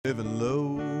Living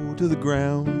low to the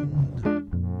ground,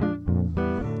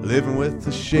 living with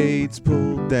the shades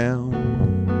pulled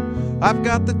down. I've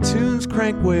got the tunes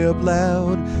cranked way up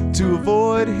loud to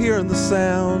avoid hearing the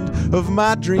sound of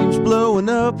my dreams blowing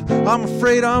up. I'm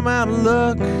afraid I'm out of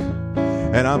luck,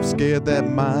 and I'm scared that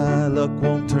my luck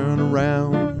won't turn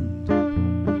around.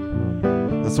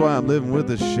 That's why I'm living with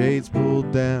the shades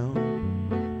pulled down,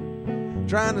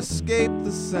 trying to escape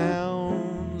the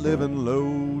sound, living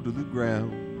low to the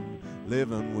ground.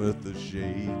 Living with the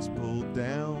shades pulled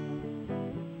down.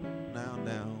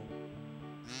 Now.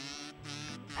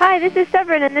 Hi, this is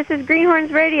Severin, and this is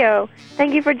Greenhorns Radio.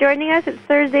 Thank you for joining us. It's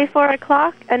Thursday, 4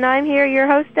 o'clock, and I'm here, your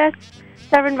hostess,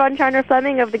 Severin von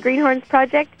Charner-Fleming of the Greenhorns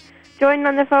Project, joined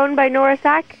on the phone by Nora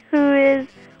Sack, who is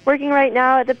working right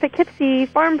now at the Poughkeepsie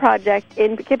Farm Project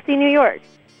in Poughkeepsie, New York.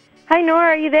 Hi, Nora,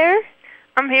 are you there?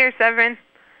 I'm here, Severin.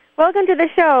 Welcome to the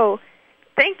show.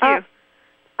 Thank you.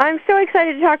 I'm so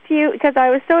excited to talk to you because I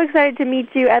was so excited to meet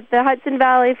you at the Hudson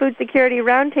Valley Food Security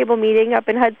Roundtable meeting up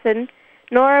in Hudson.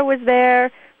 Nora was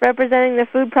there representing the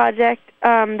food project,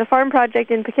 the farm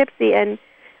project in Poughkeepsie, and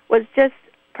was just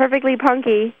perfectly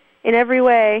punky in every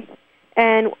way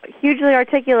and hugely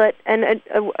articulate and an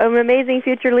amazing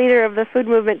future leader of the food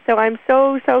movement. So I'm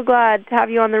so glad to have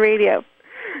you on the radio.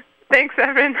 Thanks,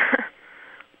 Evan.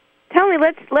 Tell me,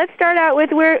 let's start out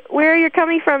with where you're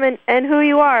coming from and who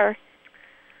you are.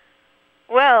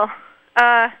 Well,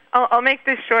 I'll make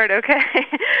this short, okay?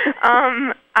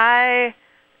 I'm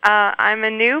a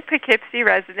new Poughkeepsie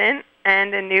resident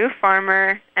and a new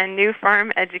farmer and new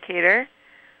farm educator.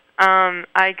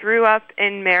 I grew up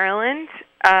in Maryland,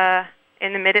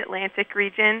 in the Mid-Atlantic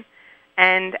region,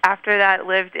 and after that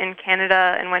lived in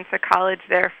Canada and went to college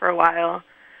there for a while,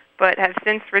 but have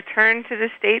since returned to the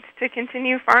States to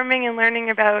continue farming and learning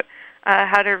about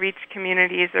how to reach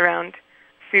communities around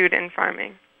food and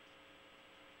farming.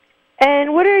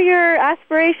 And what are your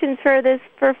aspirations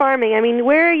for farming? I mean,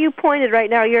 where are you pointed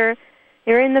right now? You're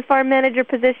in the farm manager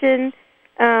position.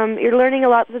 You're learning a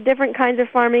lot of different kinds of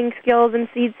farming skills and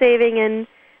seed saving and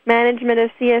management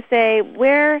of CSA.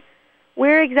 Where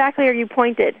exactly are you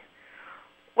pointed?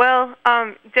 Well,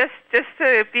 just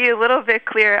to be a little bit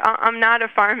clear, I'm not a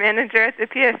farm manager at the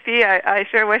PFP. I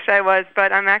sure wish I was,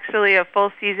 but I'm actually a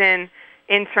full season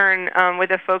intern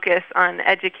with a focus on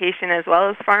education as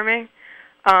well as farming.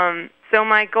 So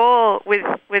my goal with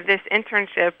this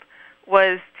internship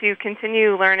was to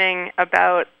continue learning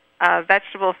about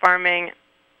vegetable farming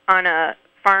on a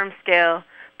farm scale,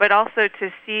 but also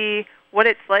to see what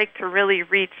it's like to really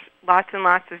reach lots and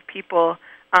lots of people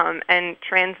and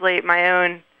translate my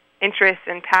own interests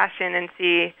and passion and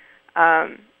see, how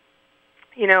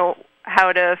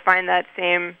to find that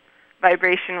same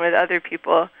vibration with other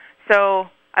people. So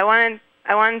I wanted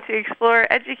to explore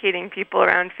educating people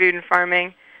around food and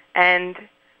farming, and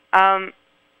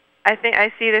I think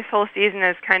I see this whole season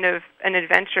as kind of an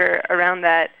adventure around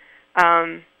that.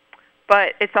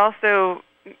 But it's also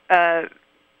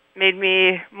made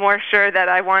me more sure that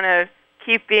I want to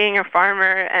keep being a farmer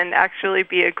and actually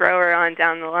be a grower on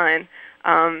down the line,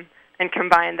 and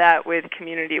combine that with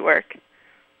community work.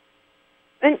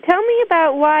 And tell me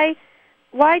about why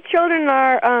children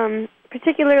are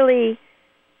particularly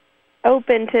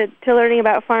open to learning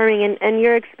about farming and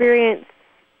your experience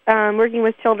working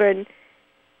with children.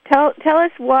 Tell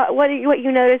us what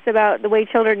you notice about the way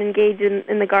children engage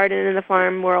in the garden and the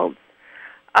farm world.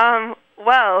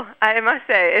 Well, I must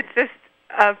say, it's just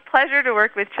a pleasure to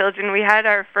work with children. We had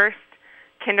our first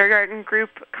kindergarten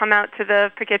group come out to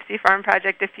the Poughkeepsie Farm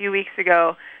Project a few weeks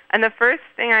ago, and the first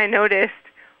thing I noticed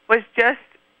was just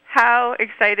how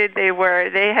excited they were.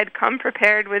 They had come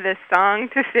prepared with a song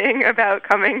to sing about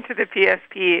coming to the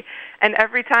PFP, and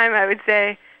every time I would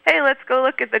say, hey, let's go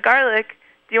look at the garlic,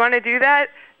 do you want to do that?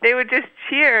 They would just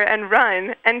cheer and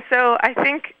run. And so I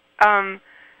think,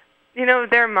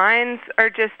 their minds are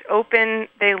just open.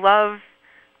 They love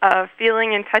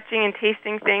feeling and touching and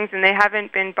tasting things, and they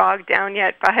haven't been bogged down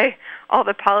yet by all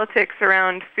the politics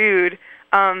around food.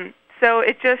 So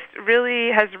it just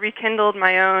really has rekindled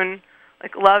my own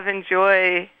love and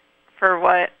joy for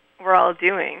what we're all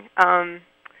doing. And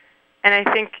I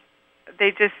think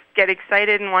they just get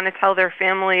excited and want to tell their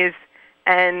families,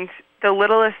 and the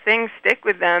littlest things stick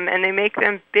with them, and they make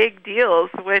them big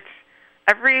deals, which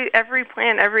every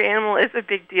plant, every animal is a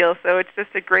big deal. So it's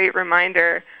just a great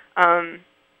reminder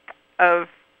of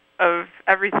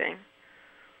everything.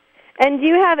 And do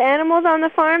you have animals on the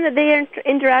farm that they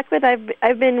interact with?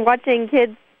 I've been watching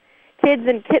kids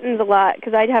and kittens a lot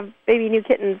because I have baby new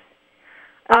kittens.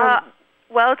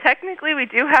 Well, technically we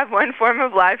do have one form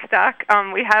of livestock.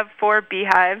 We have 4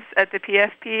 beehives at the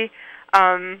PFP,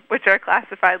 which are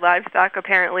classified livestock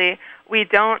apparently. We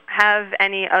don't have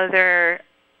any other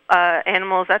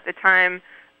animals at the time.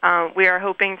 We are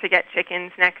hoping to get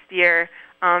chickens next year,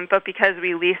 but because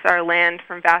we lease our land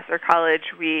from Vassar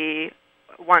College, we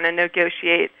want to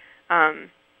negotiate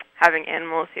having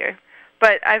animals here.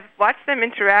 But I've watched them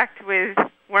interact with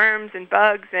worms and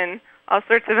bugs and all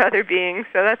sorts of other beings,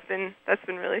 so that's been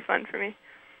really fun for me.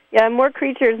 Yeah, more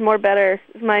creatures, more better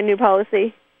is my new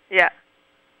policy. Yeah.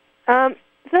 So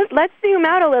let's zoom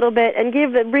out a little bit and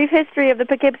give a brief history of the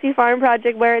Poughkeepsie Farm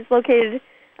Project, where it's located,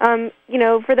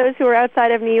 for those who are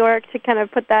outside of New York, to kind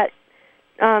of put that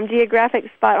geographic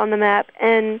spot on the map,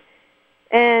 and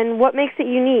what makes it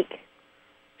unique.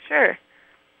 Sure.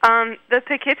 The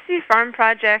Poughkeepsie Farm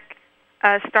Project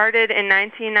started in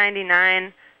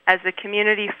 1999 as a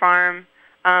community farm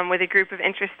with a group of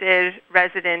interested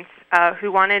residents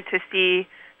who wanted to see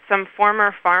some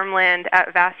former farmland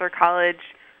at Vassar College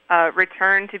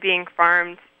return to being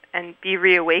farmed and be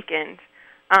reawakened.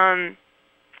 And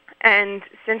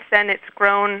since then it's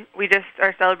grown. We just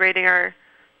are celebrating our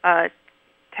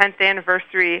 10th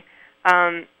anniversary.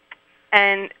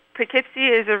 And Poughkeepsie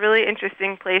is a really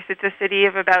interesting place. It's a city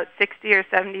of about 60 or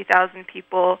 70,000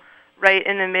 people right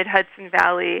in the mid-Hudson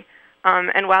Valley.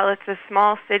 And while it's a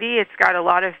small city, it's got a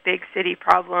lot of big city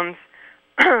problems.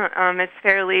 It's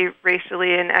fairly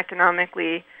racially and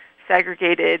economically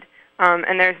segregated,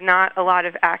 and there's not a lot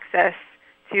of access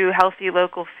to healthy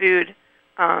local food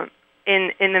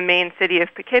in the main city of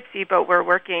Poughkeepsie, but we're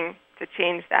working to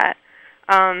change that.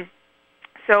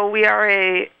 So we are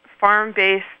a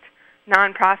farm-based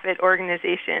nonprofit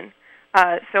organization.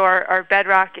 So our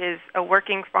bedrock is a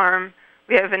working farm.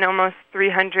 We have an almost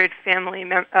 300 family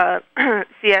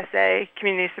CSA,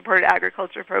 community-supported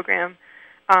agriculture program.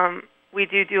 We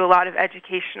do a lot of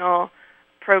educational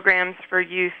programs for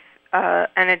youth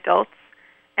and adults,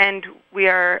 and we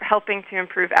are helping to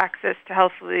improve access to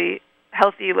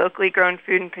healthy, locally grown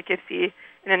food in Poughkeepsie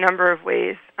in a number of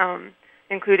ways,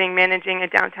 including managing a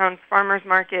downtown farmers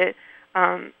market,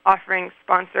 offering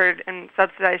sponsored and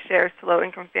subsidized shares to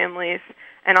low-income families,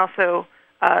 and also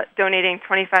donating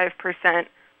 25%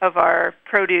 of our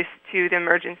produce to the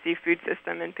emergency food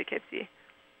system in Poughkeepsie.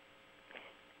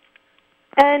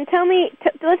 And tell me,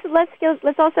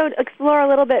 let's also explore a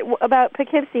little bit about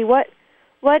Poughkeepsie. What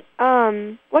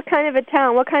kind of a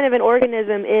town, what kind of an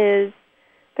organism is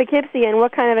Poughkeepsie, and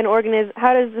what kind of an organism?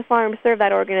 How does the farm serve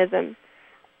that organism?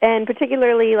 And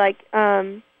particularly, like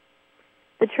the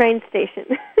train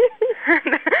station.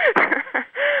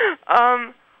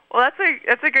 Well,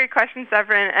 that's a great question,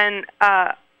 Severin. And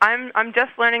I'm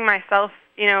just learning myself.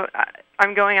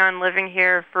 I'm going on living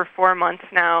here for 4 months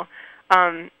now.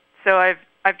 So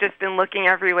I've just been looking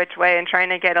every which way and trying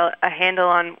to get a handle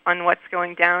on what's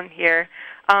going down here.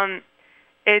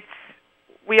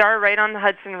 We are right on the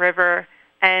Hudson River,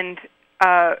 and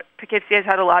Poughkeepsie has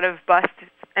had a lot of busts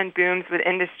and booms with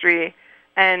industry,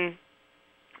 and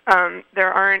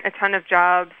there aren't a ton of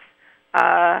jobs.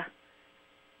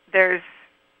 There's,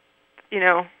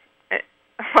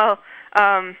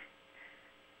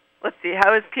 let's see,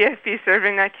 how is PFP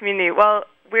serving that community? Well,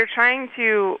 we're trying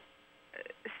to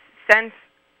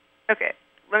okay,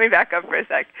 let me back up for a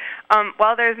sec.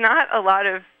 While there's not a lot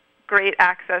of great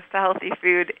access to healthy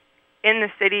food in the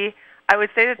city, I would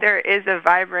say that there is a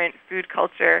vibrant food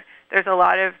culture. There's a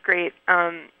lot of great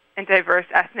and diverse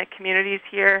ethnic communities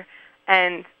here,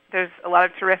 and there's a lot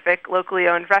of terrific locally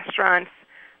owned restaurants,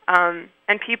 and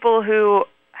people who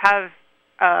have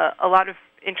a lot of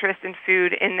interest in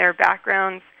food in their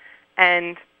backgrounds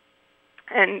and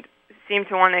seem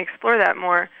to want to explore that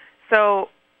more. So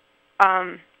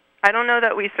I don't know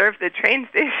that we serve the train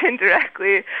station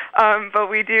directly,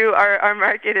 but we do. Our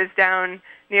market is down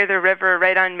near the river,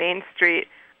 right on Main Street,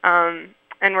 and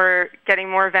we're getting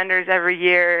more vendors every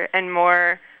year and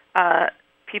more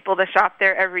people to shop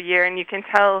there every year. And you can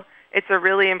tell it's a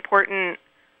really important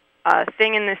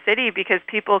thing in the city because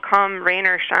people come rain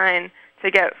or shine to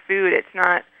get food. It's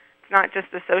not just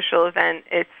a social event.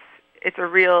 It's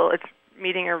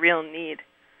meeting a real need.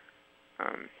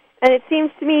 And it seems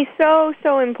to me so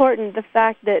important, the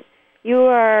fact that you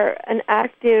are an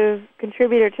active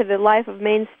contributor to the life of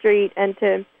Main Street and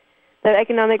to the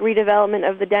economic redevelopment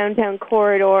of the downtown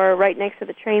corridor right next to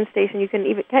the train station. Can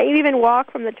you even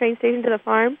walk from the train station to the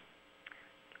farm?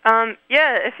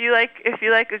 Yeah, if you like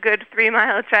a good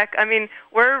 3-mile trek. I mean,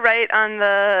 we're right on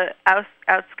the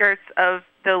outskirts of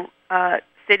the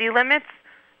city limits,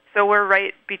 so we're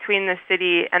right between the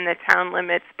city and the town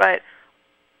limits. But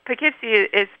Poughkeepsie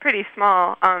is pretty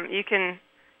small. You can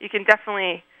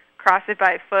definitely cross it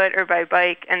by foot or by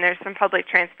bike, and there's some public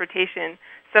transportation.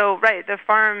 So, right, the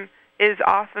farm is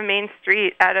off a main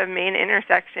street at a main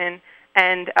intersection,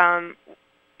 and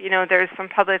there's some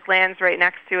public lands right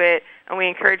next to it, and we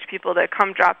encourage people to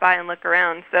come drop by and look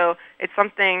around. So it's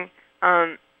something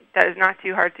that is not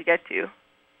too hard to get to.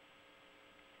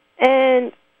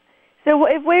 And so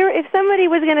if somebody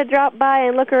was going to drop by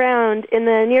and look around in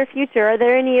the near future, are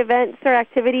there any events or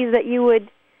activities that you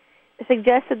would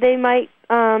suggest that they might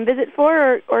visit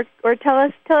for, or tell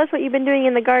us what you've been doing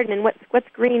in the garden and what's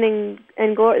green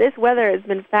and glorious? This weather has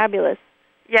been fabulous.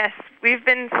 Yes, we've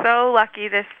been so lucky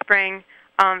this spring.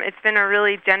 It's been a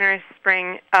really generous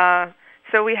spring.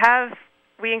 So we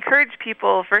encourage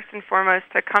people first and foremost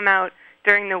to come out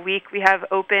during the week. We have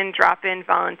open drop-in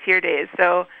volunteer days.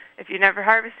 So if you've never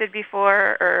harvested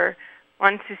before or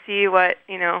want to see what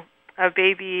a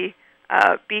baby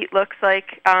beet looks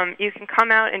like, you can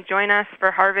come out and join us for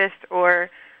harvest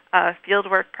or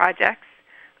fieldwork projects.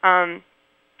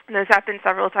 Those happen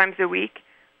several times a week,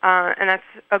 and that's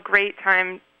a great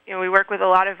time. We work with a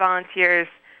lot of volunteers,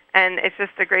 and it's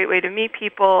just a great way to meet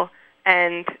people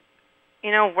and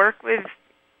work with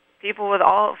people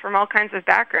from all kinds of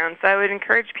backgrounds. So I would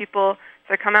encourage people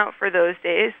to come out for those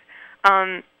days.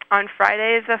 On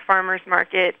Friday is a farmers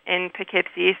market in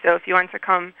Poughkeepsie, so if you want to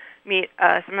come meet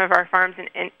some of our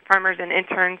farmers and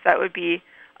interns, that would be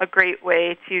a great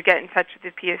way to get in touch with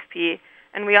the PFP.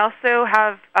 And we also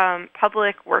have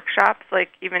public workshops, like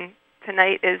even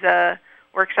tonight is a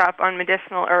workshop on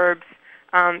medicinal herbs.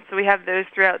 So we have those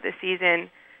throughout the season.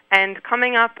 And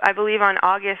coming up, I believe on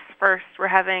August 1st, we're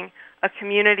having a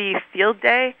community field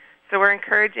day. So we're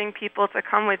encouraging people to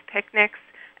come with picnics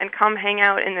and come hang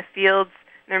out in the fields.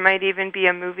 There might even be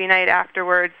a movie night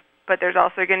afterwards, but there's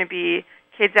also going to be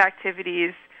kids'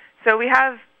 activities. So we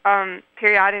have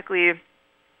periodically,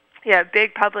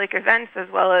 big public events as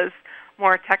well as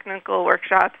more technical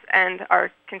workshops and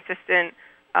our consistent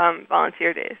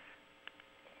volunteer days.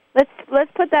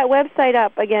 Let's put that website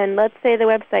up again. Let's say the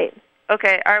website.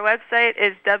 Okay, our website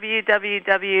is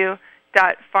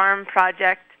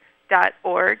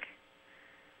www.farmproject.org.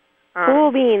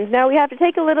 Cool beans. Now we have to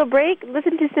take a little break,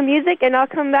 listen to some music, and I'll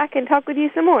come back and talk with you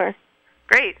some more.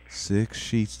 Great. 6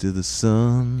 sheets to the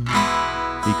sun.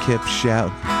 He kept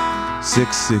shouting,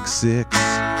 666.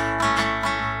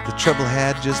 The trouble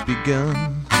had just begun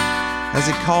as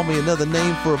he called me another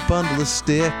name for a bundle of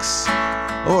sticks,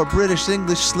 or a British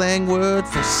English slang word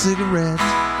for cigarette.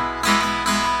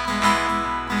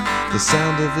 The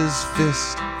sound of his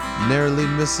fist narrowly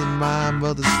missing my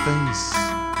mother's face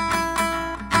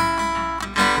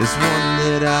is one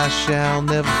that I shall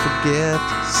never forget.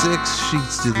 6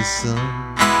 sheets to the sun.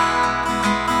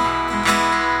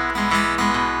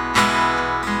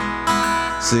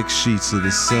 Six sheets to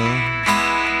the sun.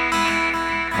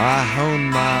 I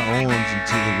honed my arms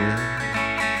into the wind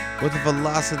with a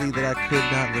velocity that I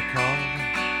could not recall.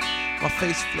 My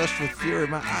face flushed with fury,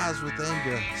 my eyes with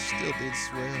anger still did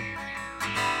swell.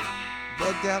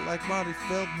 Bugged out like Marty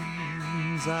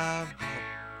Feldman's, I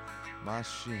bought my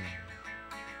shin.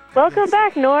 Welcome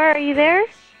back, Nora. Are you there?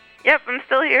 Yep, I'm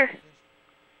still here.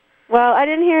 Well, I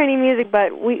didn't hear any music,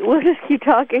 but we'll just keep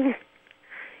talking.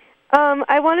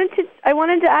 I wanted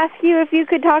to ask you if you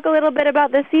could talk a little bit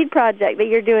about the seed project that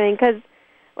you're doing, because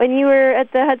when you were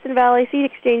at the Hudson Valley Seed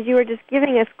Exchange, you were just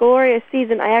giving us glorious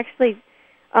seeds, and I actually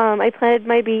I planted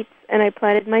my beets and I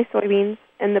planted my soybeans,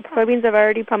 and the soybeans have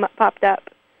already popped up.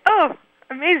 Oh,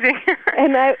 amazing!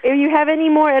 And if you have any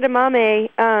more edamame,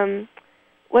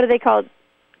 what are they called?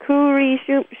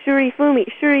 Shurifumi.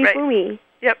 Right.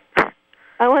 Yep.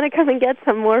 I want to come and get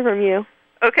some more from you.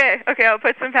 Okay, I'll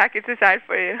put some packets aside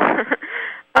for you.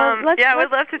 I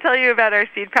would love to tell you about our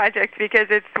seed project because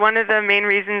it's one of the main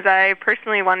reasons I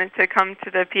personally wanted to come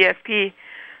to the PFP.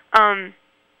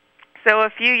 So a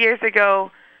few years ago,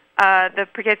 the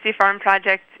Poughkeepsie Farm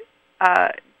Project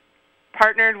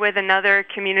partnered with another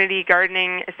community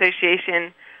gardening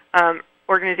association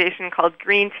organization called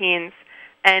Green Teens,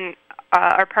 and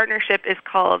our partnership is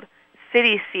called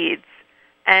City Seeds.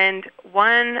 And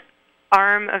one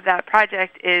arm of that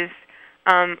project is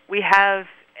we have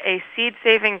a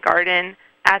seed-saving garden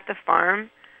at the farm,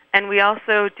 and we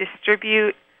also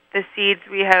distribute the seeds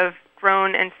we have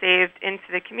grown and saved into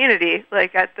the community,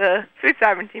 like at the food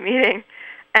sovereignty meeting.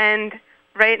 And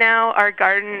right now our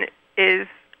garden is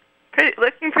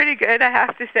looking pretty good, I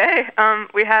have to say.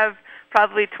 We have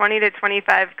probably 20 to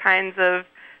 25 kinds of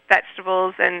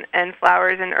vegetables and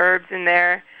flowers and herbs in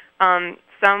there.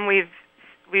 Some we've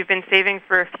been saving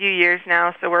for a few years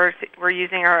now, so we're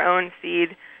using our own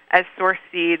seed as source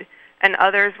seed, and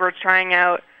others we're trying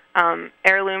out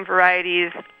heirloom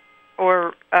varieties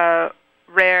or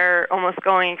rare, almost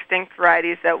going extinct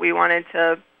varieties that we wanted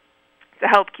to to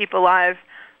help keep alive.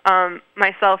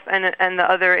 Myself and the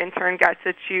other intern got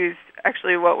to choose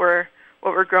actually what we're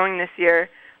growing this year,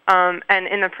 and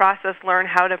in the process learn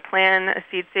how to plan a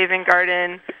seed-saving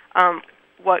garden,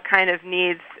 what kind of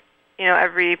needs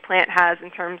every plant has in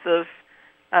terms of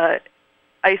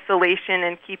isolation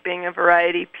and keeping a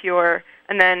variety pure,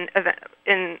 and then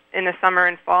in the summer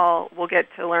and fall we'll get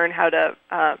to learn how to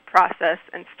process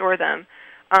and store them.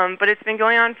 But it's been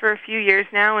going on for a few years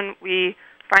now, and we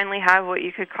finally have what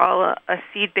you could call a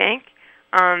seed bank,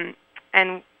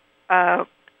 and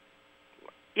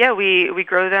we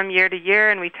grow them year to year,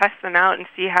 and we test them out and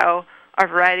see how our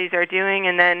varieties are doing,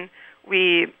 and then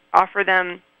we offer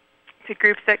them to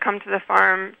groups that come to the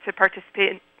farm to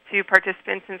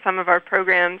participants in some of our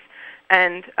programs,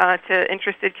 and to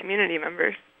interested community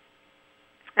members.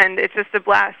 And it's just a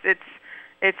blast.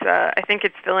 I think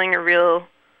it's filling a real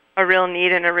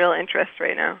need and a real interest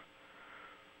right now.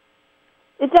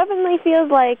 It definitely feels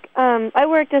like I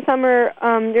worked a summer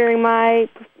during my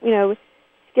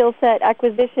skill set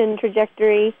acquisition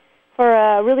trajectory for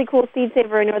a really cool seed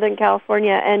saver in Northern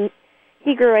California, and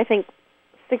he grew, I think,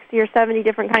 60 or 70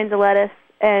 different kinds of lettuce,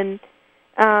 and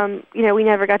we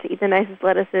never got to eat the nicest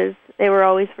lettuces. They were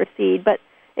always for seed, but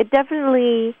it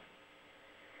definitely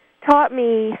taught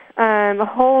me a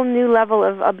whole new level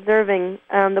of observing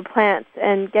the plants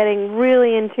and getting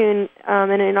really in tune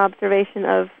in an observation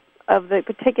of the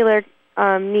particular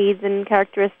needs and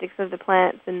characteristics of the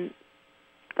plants and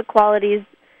the qualities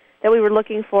that we were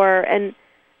looking for. And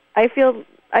I feel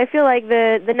like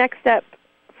the next step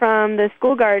from the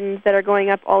school gardens that are going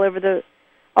up all over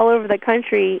the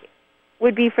country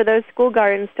would be for those school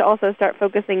gardens to also start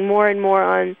focusing more and more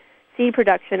on seed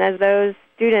production as those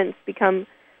students become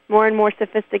more and more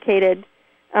sophisticated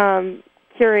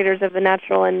curators of the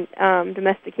natural and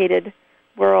domesticated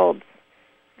worlds.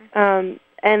 And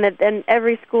then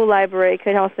every school library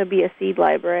could also be a seed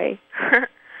library.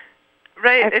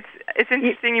 Right. It's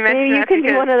interesting you mentioned that. Maybe you could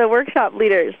be one of the workshop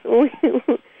leaders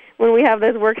when we have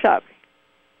those workshops.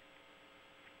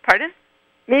 Pardon?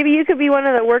 Maybe you could be one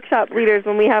of the workshop leaders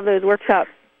when we have those workshops.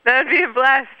 That would be a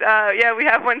blast. We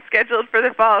have one scheduled for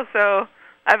the fall, so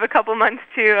I have a couple months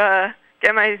to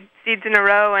get my seeds in a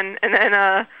row, and then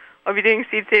I'll be doing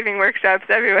seed-saving workshops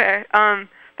everywhere.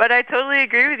 But I totally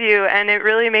agree with you, and it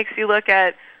really makes you look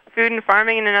at food and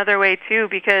farming in another way, too,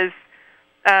 because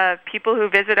people who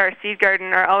visit our seed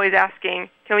garden are always asking,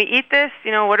 can we eat this?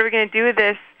 What are we going to do with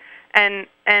this? And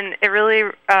it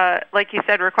really, like you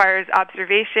said, requires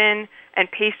observation and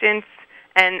patience,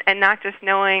 and not just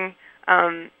knowing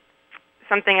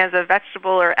something as a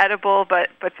vegetable or edible, but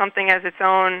something as its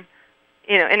own,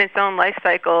 in its own life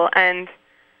cycle. And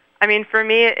I mean, for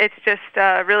me, it's just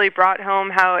really brought home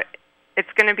how it's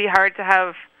going to be hard to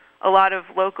have a lot of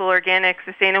local, organic,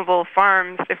 sustainable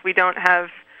farms if we don't have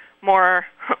more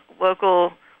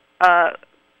locally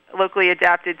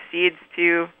adapted seeds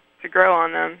to grow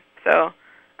on them. So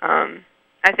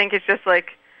I think it's just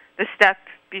like the step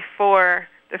before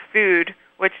the food,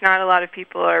 which not a lot of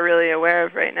people are really aware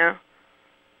of right now.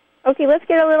 Okay, let's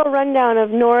get a little rundown of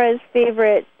Nora's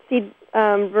favorite seed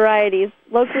varieties,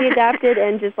 locally adapted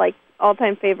and just like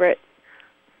all-time favorites.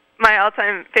 My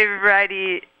all-time favorite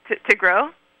variety to grow?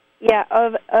 Yeah,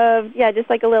 just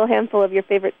like a little handful of your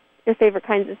favorite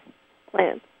kinds of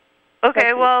plants.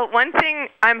 Okay, well, one thing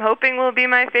I'm hoping will be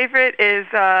my favorite is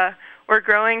we're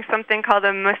growing something called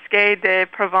a Musqué de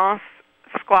Provence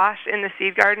squash in the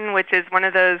seed garden, which is one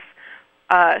of those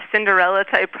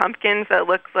Cinderella-type pumpkins that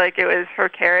looks like it was her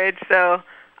carriage. So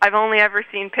I've only ever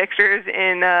seen pictures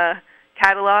in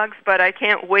catalogs, but I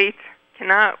cannot wait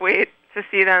to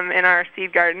see them in our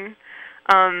seed garden.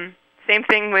 Same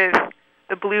thing with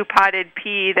the blue potted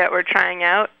pea that we're trying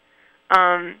out,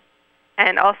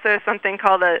 and also something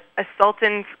called a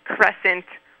Sultan's Crescent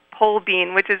pole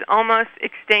bean, which is almost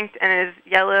extinct and is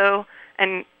yellow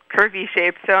and curvy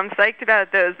shaped. So I'm psyched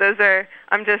about those.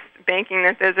 I'm just banking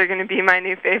that those are going to be my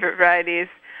new favorite varieties.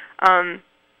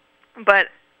 But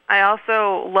I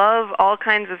also love all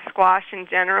kinds of squash in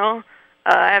general.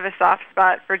 I have a soft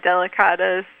spot for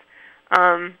delicatas.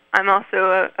 I'm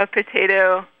also a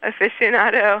potato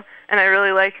aficionado, and I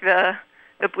really like the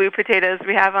blue potatoes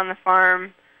we have on the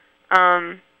farm.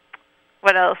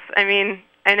 What else? I mean,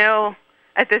 I know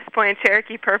at this point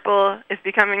Cherokee Purple is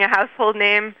becoming a household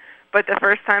name, but the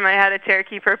first time I had a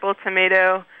Cherokee Purple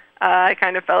tomato, I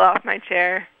kind of fell off my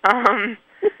chair.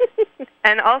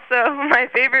 And also, my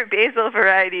favorite basil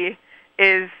variety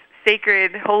is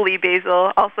sacred holy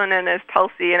basil, also known as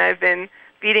Tulsi, and I've been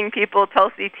feeding people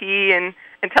Tulsi tea and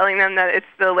telling them that it's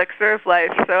the elixir of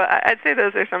life. So I'd say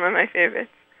those are some of my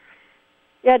favorites.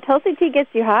 Yeah, Tulsi tea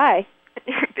gets you high.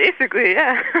 Basically,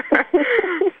 yeah.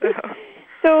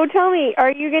 So tell me,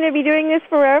 are you going to be doing this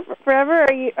forever?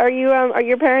 Are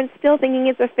your parents still thinking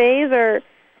it's a phase, or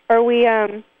are we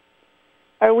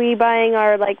buying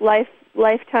our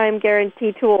lifetime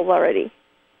guarantee tools already?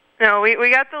 No, we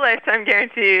got the lifetime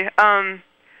guarantee.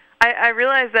 I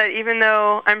realized that even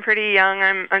though I'm pretty young,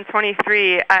 I'm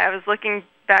 23. I was looking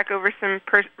back over some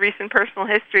recent personal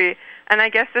history, and I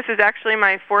guess this is actually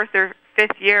my 4th or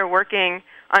 5th year working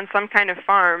on some kind of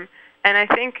farm, and I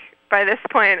think by this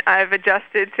point I've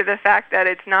adjusted to the fact that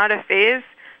it's not a phase,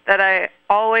 that I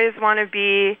always want to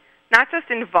be not just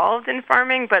involved in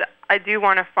farming, but I do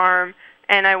want to farm,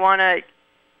 and I want to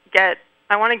get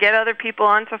other people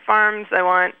onto farms. I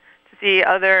want to see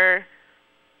other,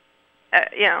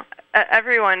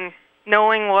 everyone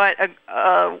knowing what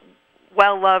a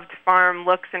well-loved farm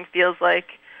looks and feels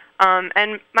like.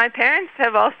 And my parents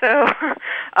have also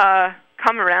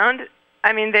come around.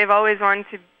 I mean, they've always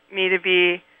wanted me to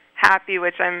be happy,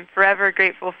 which I'm forever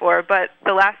grateful for. But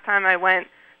the last time I went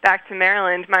back to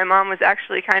Maryland, my mom was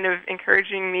actually kind of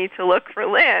encouraging me to look for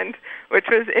land, which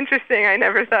was interesting. I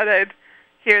never thought I'd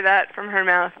hear that from her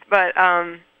mouth. But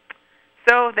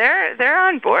so they're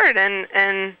on board,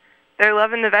 and they're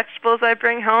loving the vegetables I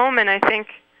bring home, and I think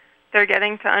they're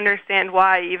getting to understand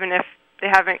why, even if they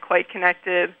haven't quite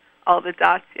connected all the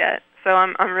dots yet. So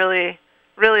I'm really,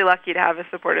 really lucky to have a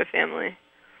supportive family.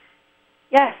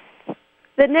 Yes.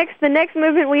 The next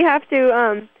movement we have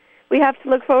to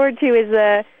look forward to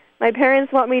is my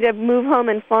parents want me to move home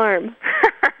and farm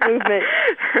movement.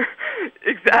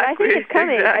 Exactly. But I think it's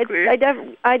coming. Exactly.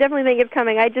 I definitely think it's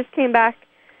coming. I just came back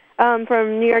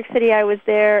from New York City. I was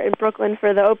there in Brooklyn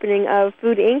for the opening of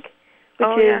Food Inc.,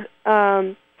 which is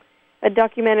a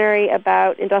documentary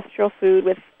about industrial food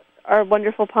with our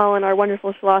wonderful Pollen, our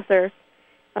wonderful Schlosser.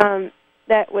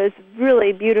 That was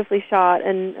really beautifully shot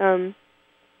and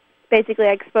basically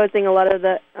exposing a lot of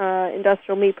the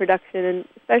industrial meat production and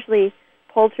especially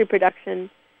poultry production,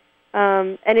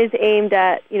 and is aimed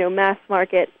at mass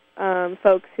market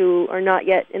folks who are not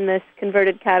yet in this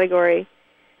converted category.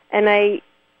 And I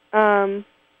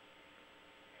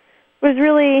was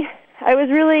really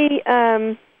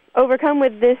overcome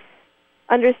with this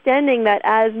understanding that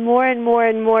as more and more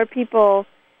and more people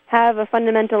have a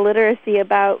fundamental literacy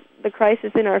about the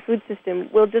crisis in our food system,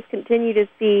 we'll just continue to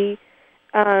see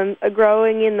a growth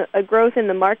in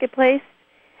the marketplace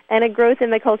and a growth in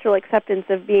the cultural acceptance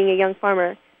of being a young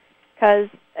farmer. Because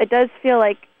it does feel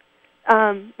like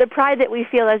the pride that we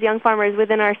feel as young farmers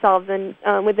within ourselves and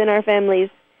within our families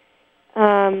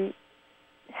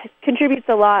contributes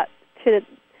a lot to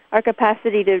our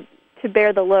capacity to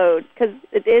bear the load, because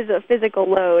it is a physical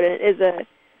load. It is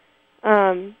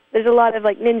there's a lot of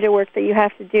ninja work that you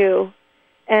have to do,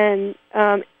 and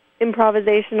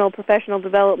improvisational professional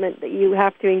development that you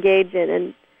have to engage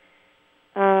in,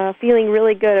 and feeling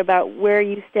really good about where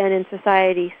you stand in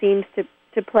society seems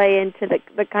to play into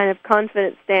the kind of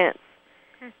confident stance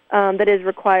that is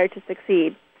required to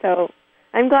succeed. So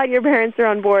I'm glad your parents are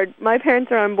on board. My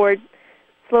parents are on board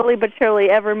slowly but surely,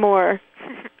 ever more.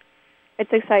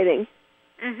 It's exciting.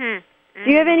 Mm-hmm. Do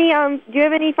you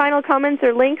have any final comments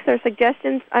or links or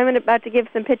suggestions? I'm about to give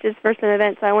some pitches for some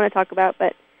events I want to talk about,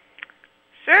 but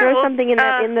sure, throw something in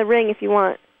the ring if you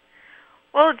want.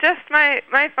 Well, just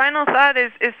my final thought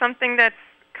is something that's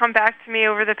come back to me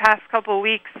over the past couple of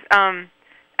weeks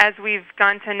as we've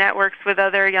gone to networks with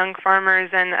other young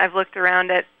farmers, and I've looked around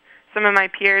at some of my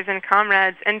peers and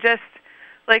comrades, and just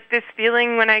this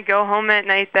feeling when I go home at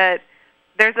night that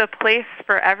there's a place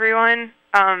for everyone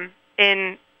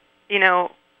in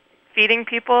feeding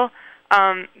people,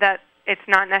 that it's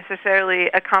not necessarily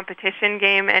a competition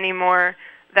game anymore,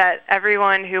 that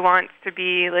everyone who wants to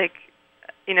be a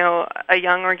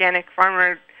young organic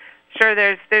farmer, sure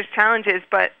there's challenges,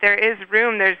 but there is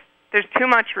room. There's too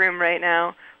much room right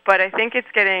now, but I think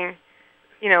it's getting,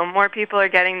 more people are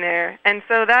getting there. And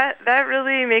so that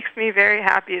really makes me very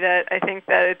happy, that I think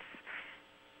that it's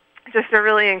just a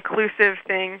really inclusive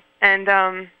thing, and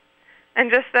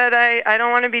just that I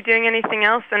don't want to be doing anything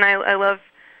else, and I love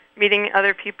meeting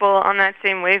other people on that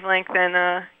same wavelength,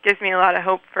 and gives me a lot of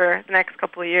hope for the next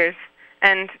couple of years.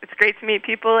 And it's great to meet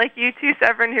people like you too,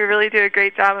 Severin, who really do a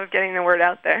great job of getting the word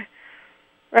out there.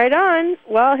 Right on.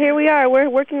 Well, here we are. We're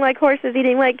working like horses,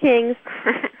 eating like kings,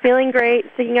 feeling great,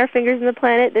 sticking our fingers in the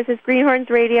planet. This is Greenhorns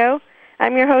Radio.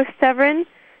 I'm your host, Severin.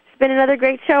 It's been another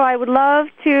great show. I would love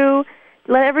to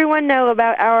let everyone know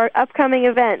about our upcoming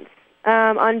events.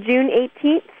 On June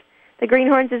 18th, the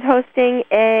Greenhorns is hosting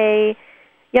a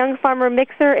Young Farmer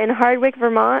Mixer in Hardwick,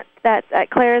 Vermont. That's at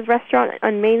Claire's Restaurant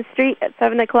on Main Street at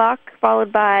 7 o'clock,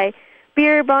 followed by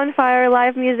beer, bonfire,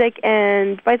 live music,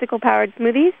 and bicycle-powered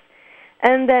smoothies.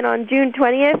 And then on June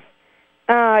 20th,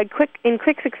 in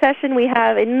quick succession, we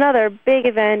have another big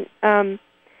event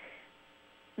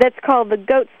that's called the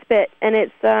Goat Spit, and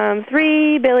it's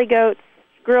 3 billy goats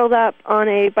grilled up on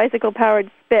a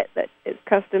bicycle-powered spit that is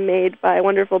custom-made by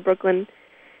wonderful Brooklyn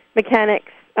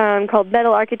mechanics called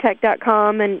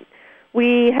metalarchitect.com, and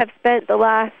we have spent the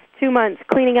last 2 months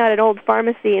cleaning out an old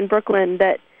pharmacy in Brooklyn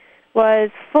that was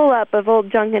full up of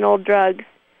old junk and old drugs,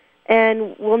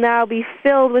 and will now be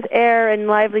filled with air and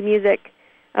lively music.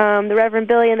 The Reverend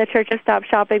Billy and the Church of Stop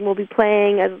Shopping will be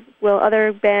playing, as will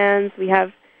other bands. We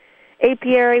have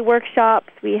apiary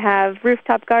workshops, we have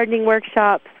rooftop gardening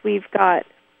workshops, we've got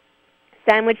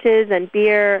sandwiches and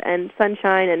beer and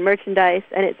sunshine and merchandise,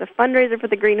 and it's a fundraiser for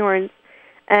the Greenhorns,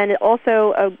 and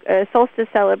also a solstice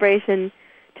celebration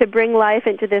to bring life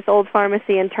into this old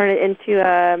pharmacy and turn it into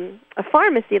a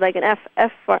pharmacy, like an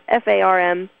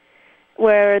FARM,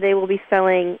 where they will be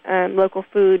selling local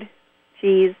food,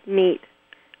 cheese, meat,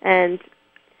 and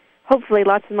hopefully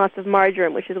lots and lots of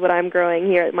marjoram, which is what I'm growing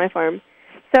here at my farm.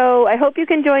 So I hope you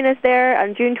can join us there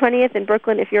on June 20th in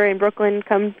Brooklyn. If you're in Brooklyn,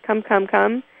 come.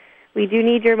 We do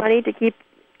need your money to keep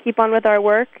on with our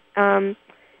work. And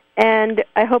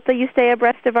I hope that you stay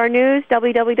abreast of our news,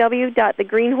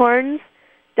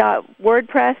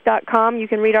 www.thegreenhorns.wordpress.com. You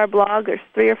can read our blog. There's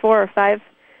 3 or 4 or 5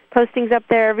 postings up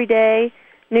there every day.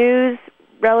 News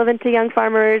relevant to young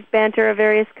farmers, banter of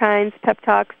various kinds, pep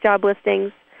talks, job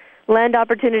listings, land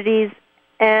opportunities,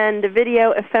 and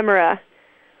video ephemera.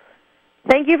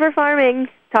 Thank you for farming.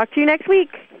 Talk to you next week.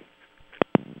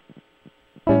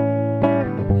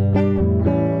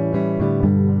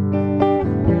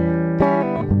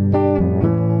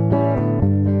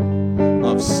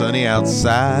 I'm sunny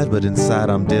outside, but inside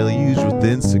I'm deluged with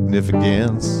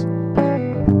insignificance.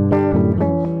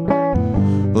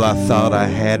 Well, I thought I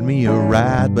had me a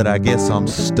ride, but I guess I'm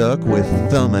stuck with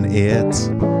thumbing it.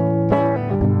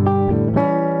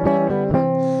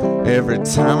 Every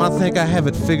time I think I have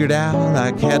it figured out,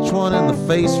 I catch one in the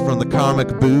face from the karmic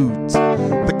boots.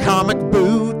 The karmic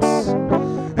boots.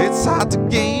 It's hard to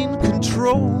gain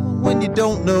control when you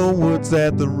don't know what's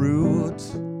at the root.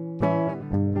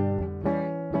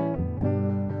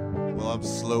 Well, I'm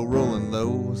slow rolling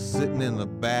low, sitting in the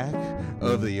back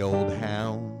of the old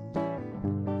hound.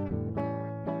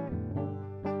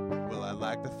 Well, I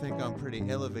like to think I'm pretty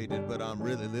elevated, but I'm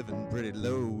really living pretty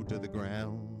low to the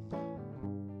ground.